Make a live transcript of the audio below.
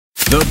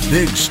The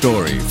big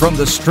story from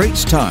the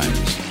Straits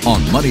Times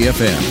on Money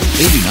FM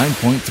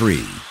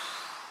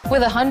 89.3.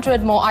 With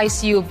 100 more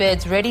ICU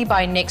beds ready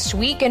by next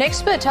week, an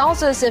expert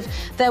tells us if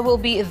there will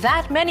be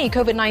that many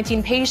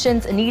COVID-19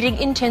 patients needing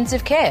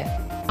intensive care.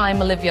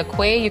 I'm Olivia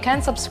Quay. You can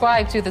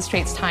subscribe to the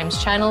Straits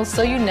Times channel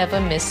so you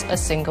never miss a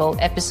single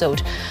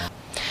episode.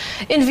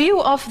 In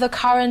view of the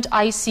current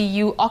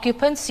ICU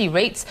occupancy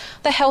rates,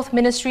 the Health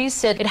Ministry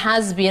said it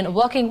has been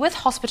working with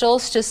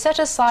hospitals to set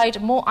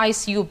aside more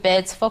ICU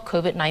beds for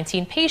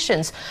COVID-19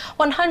 patients.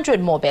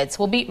 100 more beds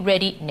will be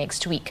ready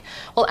next week.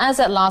 Well, as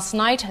at last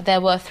night, there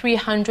were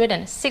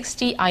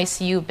 360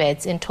 ICU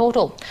beds in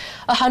total.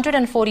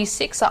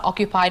 146 are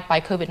occupied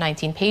by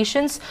COVID-19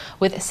 patients,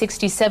 with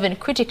 67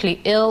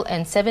 critically ill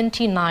and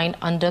 79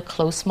 under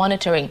close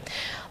monitoring.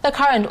 The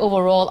current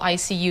overall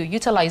ICU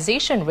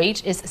utilization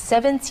rate is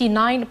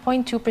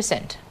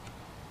 79.2%.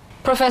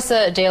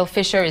 Professor Dale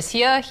Fisher is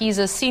here. He's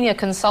a senior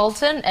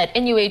consultant at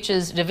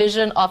NUH's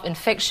Division of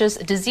Infectious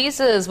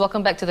Diseases.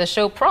 Welcome back to the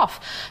show, Prof.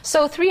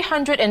 So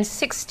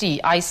 360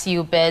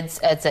 ICU beds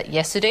as at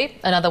yesterday.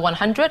 Another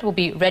 100 will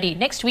be ready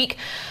next week.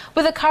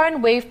 With the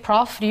current wave,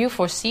 Prof, do you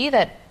foresee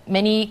that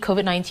many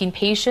COVID-19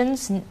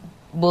 patients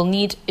will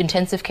need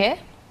intensive care?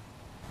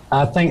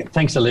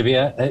 Thanks,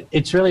 Olivia.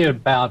 It's really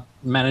about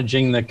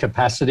managing the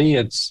capacity.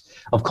 It's,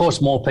 of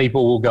course, more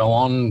people will go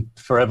on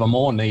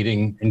forevermore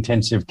needing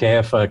intensive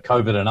care for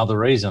COVID and other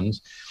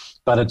reasons,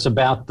 but it's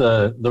about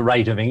the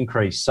rate of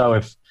increase. So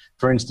if,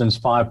 for instance,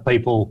 5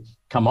 people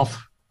come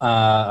off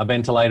a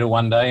ventilator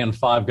one day and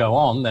 5 go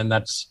on, then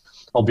that's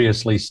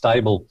obviously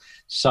stable.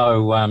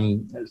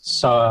 And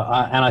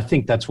I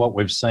think that's what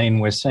we've seen.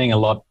 We're seeing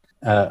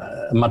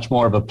much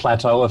more of a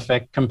plateau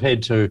effect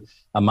compared to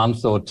a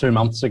month or 2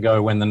 months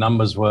ago when the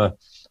numbers were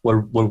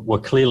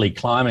clearly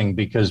climbing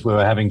because we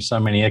were having so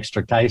many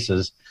extra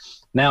cases.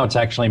 Now it's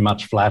actually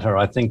much flatter.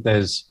 I think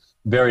there's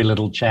very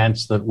little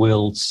chance that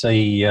we'll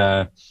see,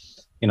 the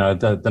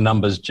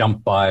numbers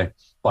jump by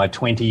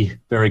 20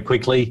 very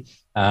quickly.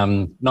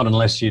 Not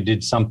unless you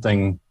did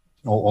something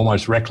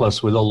almost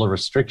reckless with all the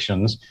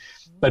restrictions.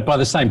 But by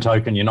the same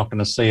token, you're not going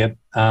to see it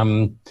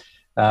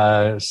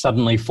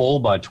suddenly fall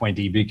by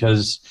 20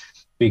 because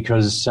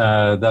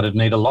that'd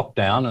need a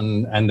lockdown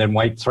and then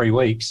wait 3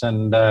 weeks.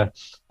 And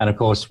of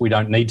course, we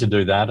don't need to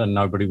do that and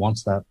nobody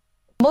wants that.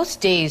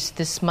 Most days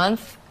this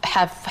month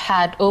have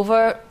had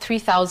over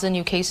 3,000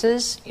 new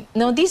cases.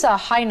 Now, these are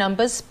high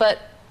numbers, but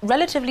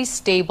relatively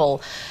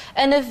stable.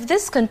 And if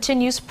this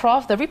continues,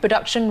 Prof, the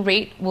reproduction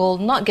rate will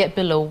not get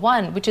below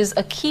 1, which is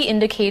a key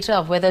indicator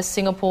of whether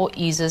Singapore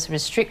eases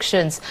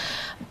restrictions.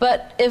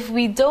 But if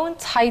we don't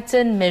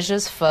tighten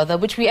measures further,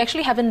 which we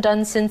actually haven't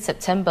done since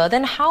September,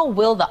 then how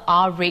will the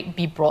R rate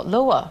be brought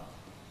lower?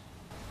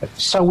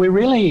 So we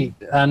really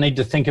need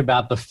to think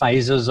about the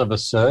phases of a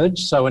surge.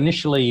 So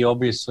initially, you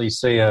obviously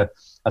see a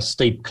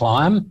steep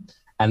climb,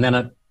 and then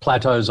it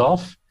plateaus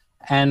off.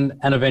 And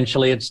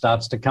eventually it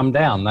starts to come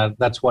down.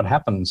 That's what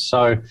happens.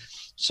 So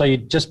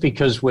just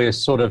because we're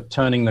sort of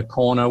turning the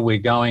corner, we're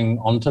going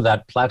onto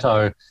that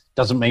plateau,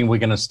 doesn't mean we're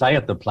going to stay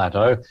at the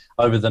plateau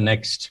over the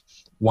next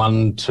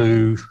 1,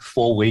 2,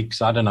 4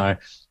 weeks. I don't know.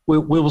 We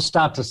will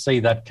start to see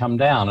that come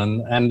down.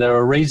 And there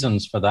are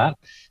reasons for that.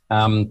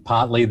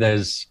 Partly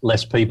there's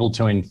less people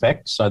to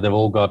infect. So they've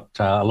all got,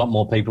 a lot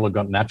more people have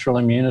got natural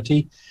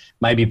immunity.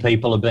 Maybe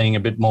people are being a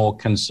bit more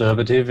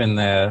conservative in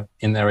their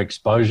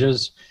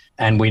exposures.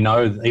 And we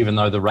know, even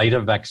though the rate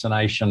of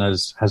vaccination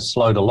has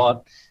slowed a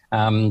lot,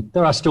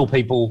 there are still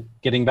people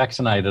getting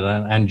vaccinated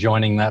and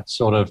joining that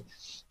sort of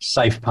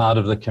safe part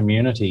of the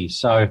community.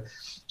 So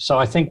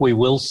I think we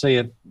will see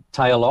it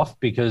tail off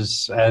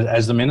because,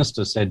 as the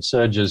Minister said,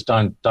 surges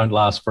don't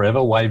last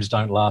forever. Waves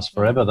don't last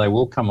forever. They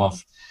will come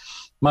off.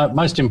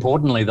 Most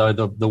importantly, though,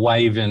 the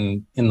wave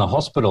in the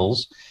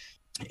hospitals,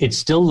 it's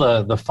still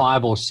the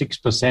 5 or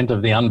 6%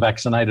 of the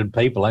unvaccinated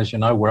people. As you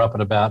know, we're up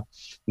at about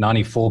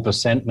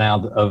 94% now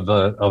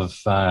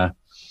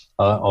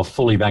of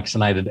fully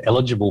vaccinated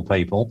eligible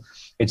people.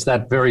 It's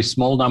that very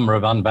small number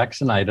of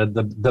unvaccinated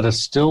that are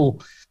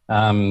still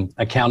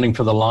accounting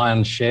for the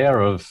lion's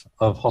share of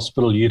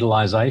hospital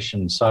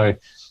utilisation. So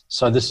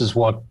this is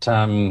what,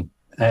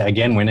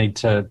 again, we need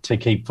to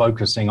keep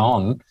focusing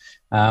on.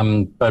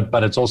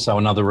 But it's also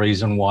another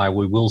reason why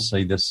we will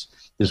see this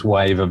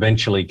wave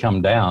eventually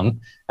come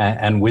down,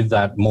 and with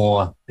that,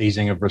 more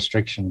easing of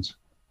restrictions.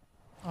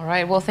 All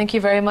right. Well, thank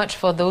you very much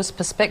for those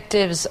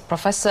perspectives,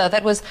 Professor.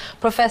 That was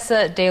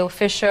Professor Dale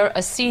Fisher,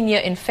 a senior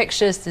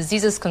infectious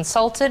diseases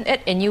consultant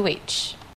at NUH.